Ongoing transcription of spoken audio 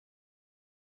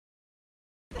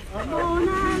Oh.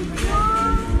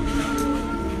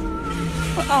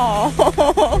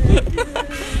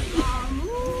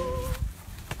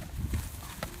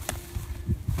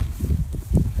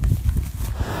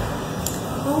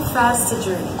 Hold fast to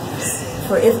dreams,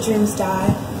 for if dreams die,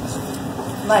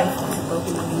 life is a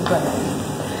broken winged bird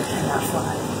that cannot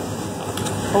fly.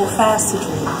 Hold fast to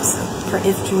dreams, for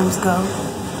if dreams go,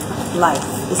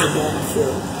 life is a barren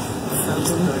field of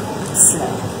frozen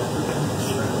snow.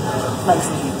 Life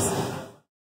dreams.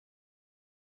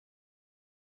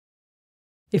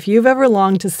 If you've ever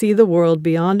longed to see the world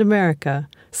beyond America,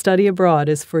 Study Abroad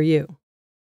is for you.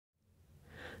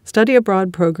 Study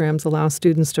abroad programs allow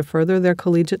students to further their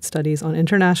collegiate studies on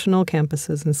international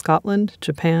campuses in Scotland,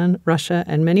 Japan, Russia,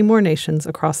 and many more nations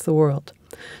across the world.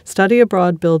 Study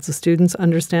abroad builds a student's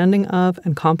understanding of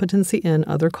and competency in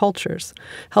other cultures,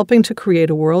 helping to create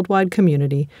a worldwide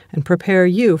community and prepare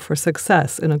you for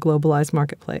success in a globalized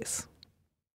marketplace.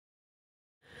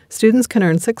 Students can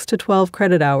earn 6 to 12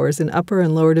 credit hours in upper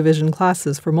and lower division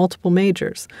classes for multiple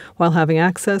majors, while having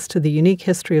access to the unique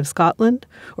history of Scotland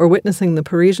or witnessing the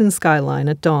Parisian skyline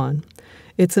at dawn.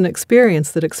 It's an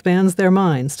experience that expands their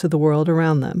minds to the world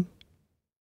around them.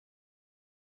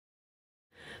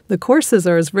 The courses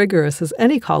are as rigorous as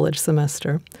any college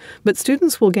semester, but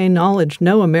students will gain knowledge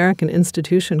no American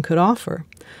institution could offer,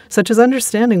 such as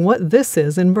understanding what this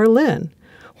is in Berlin,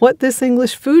 what this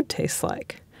English food tastes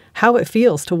like, how it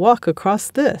feels to walk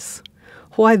across this,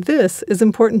 why this is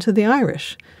important to the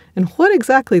Irish, and what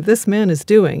exactly this man is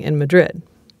doing in Madrid.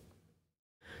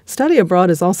 Study abroad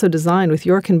is also designed with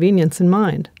your convenience in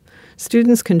mind.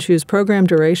 Students can choose program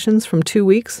durations from 2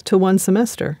 weeks to 1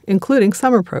 semester, including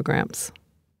summer programs.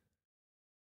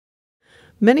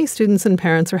 Many students and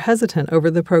parents are hesitant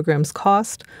over the program's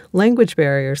cost, language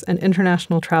barriers, and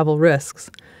international travel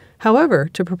risks. However,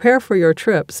 to prepare for your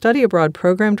trip, Study Abroad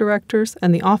program directors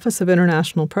and the Office of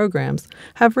International Programs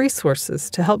have resources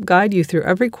to help guide you through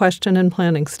every question and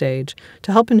planning stage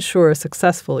to help ensure a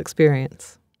successful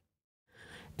experience.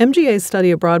 MGA's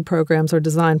Study Abroad programs are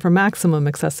designed for maximum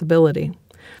accessibility.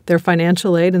 They're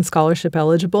financial aid and scholarship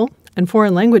eligible, and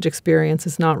foreign language experience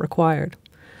is not required.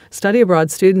 Study abroad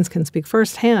students can speak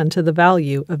firsthand to the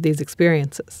value of these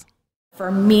experiences. For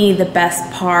me, the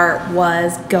best part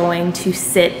was going to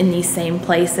sit in these same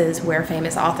places where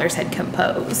famous authors had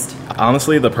composed.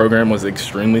 Honestly, the program was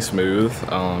extremely smooth.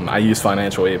 I use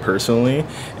financial aid personally,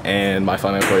 and my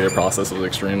financial aid process was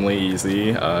extremely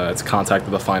easy. It's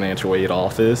contacted the financial aid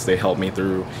office. They helped me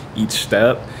through each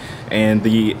step, and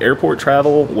the airport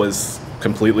travel was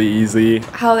completely easy.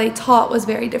 How they taught was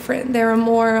very different. They were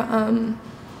more,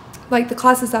 like the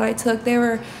classes that I took, they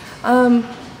were, I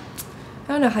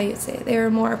don't know how you'd say it. They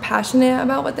were more passionate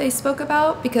about what they spoke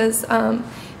about because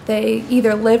they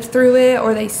either lived through it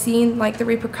or they seen like the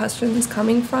repercussions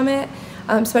coming from it,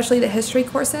 especially the history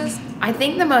courses. I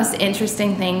think the most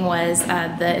interesting thing was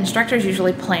the instructors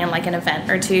usually plan like an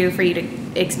event or two for you to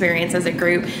experience as a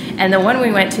group, and the one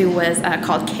we went to was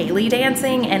called Ceilidh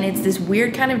dancing, and it's this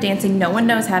weird kind of dancing. No one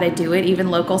knows how to do it,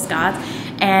 even local Scots,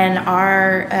 and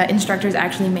our instructors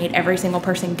actually made every single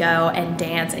person go and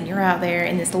dance, and you're out there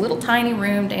in this little tiny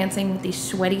room dancing with these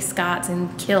sweaty Scots in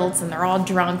kilts, and they're all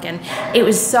drunk, and it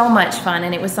was so much fun,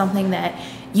 and it was something that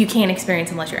you can't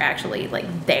experience unless you're actually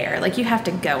like there. Like you have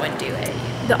to go and do it.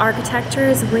 The architecture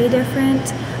is way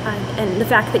different, and the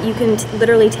fact that you can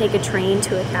literally take a train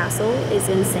to a castle is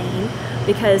insane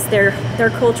because their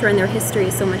culture and their history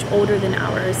is so much older than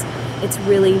ours. It's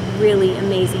really, really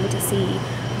amazing to see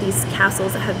these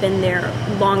castles that have been there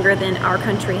longer than our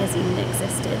country has even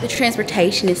existed. The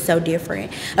transportation is so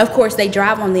different. Of course, they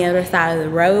drive on the other side of the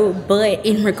road, but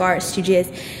in regards to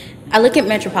just, I look at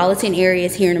metropolitan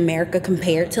areas here in America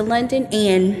compared to London,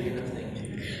 and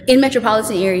in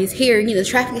metropolitan areas here, you know,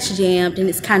 traffic is jammed and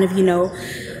it's kind of, you know,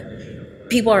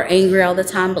 people are angry all the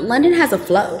time, but London has a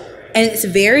flow. And it's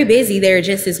very busy there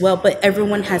just as well, but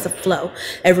everyone has a flow.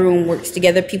 Everyone works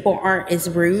together. People aren't as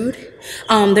rude.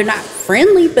 They're not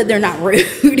friendly, but they're not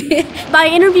rude. By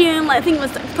interviewing, I think it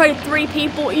was probably 3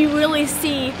 people, you really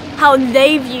see how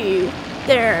they view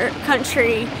their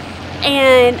country.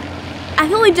 And I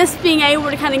feel like just being able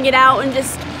to kind of get out and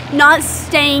just not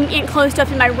staying closed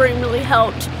up in my room really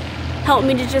helped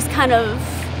me to just kind of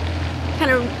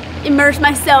immerse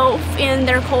myself in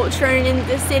their culture and in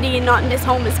the city and not miss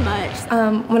home as much.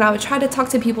 When I would try to talk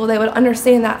to people, they would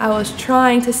understand that I was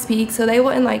trying to speak, so they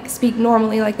wouldn't like speak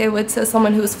normally like they would to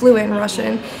someone who was fluent in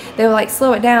Russian. They would like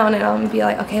slow it down and be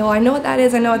like, okay, well I know what that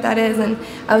is, and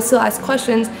I would still ask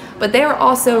questions, but they were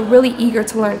also really eager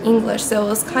to learn English, so it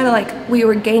was kind of like we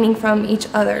were gaining from each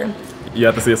other. You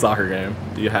have to see a soccer game.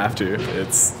 You have to.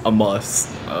 It's a must.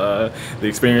 The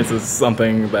experience is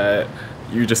something that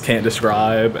you just can't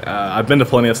describe. I've been to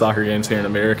plenty of soccer games here in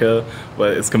America,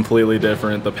 but it's completely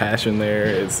different. The passion there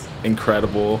is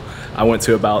incredible. I went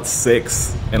to about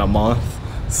 6 in a month,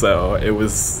 so it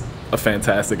was a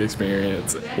fantastic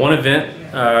experience. One event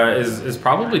is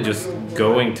probably just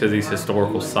going to these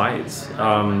historical sites.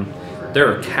 There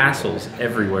are castles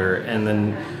everywhere, and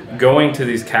then going to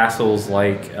these castles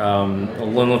like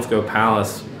Linlithgow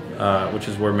Palace, which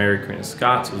is where Mary Queen of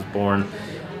Scots was born,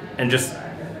 and just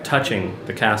touching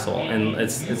the castle, and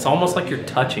it's almost like you're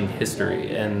touching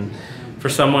history. And for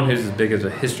someone who's as big as a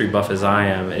history buff as I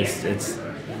am,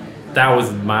 that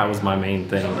was my main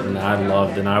thing, and I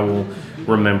loved, and I will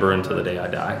remember until the day I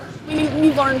die.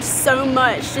 You learn so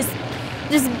much just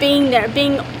being there,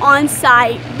 being on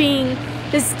site, being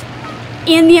just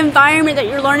in the environment that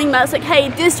you're learning about. It's like, hey,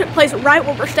 this took place right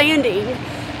where we're standing,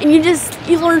 and you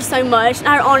learn so much, and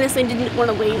I honestly didn't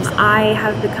want to leave. I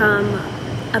have become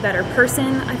a better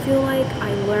person, I feel like.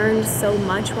 I learned so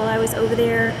much while I was over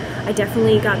there. I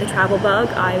definitely got the travel bug.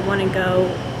 I want to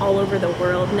go all over the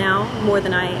world now, more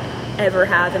than I ever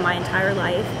have in my entire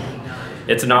life.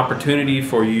 It's an opportunity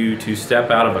for you to step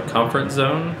out of a comfort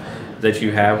zone that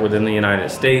you have within the United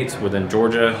States, within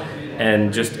Georgia,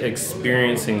 and just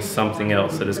experiencing something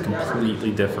else that is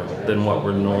completely different than what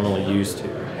we're normally used to.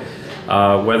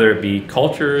 Whether it be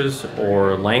cultures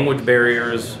or language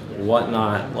barriers,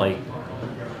 whatnot, like,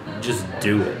 just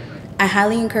do it. I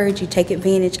highly encourage you to take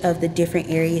advantage of the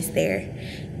different areas there.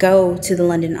 Go to the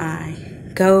London Eye.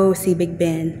 Go see Big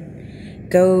Ben.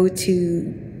 Go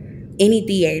to any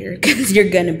theater, because you're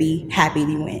going to be happy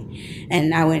you went.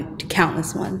 And I went to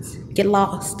countless ones. Get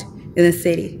lost in the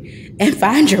city and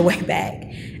find your way back.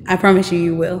 I promise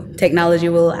you will. Technology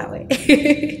will allow it.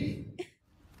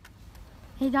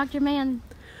 Hey, Dr. Mann.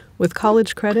 With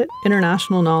college credit,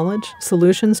 international knowledge,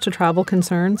 solutions to travel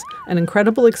concerns, and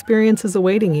incredible experiences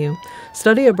awaiting you,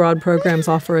 study abroad programs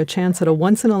offer a chance at a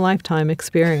once-in-a-lifetime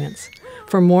experience.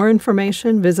 For more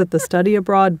information, visit the Study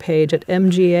Abroad page at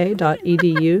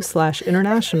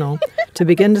mga.edu/international to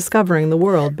begin discovering the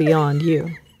world beyond you.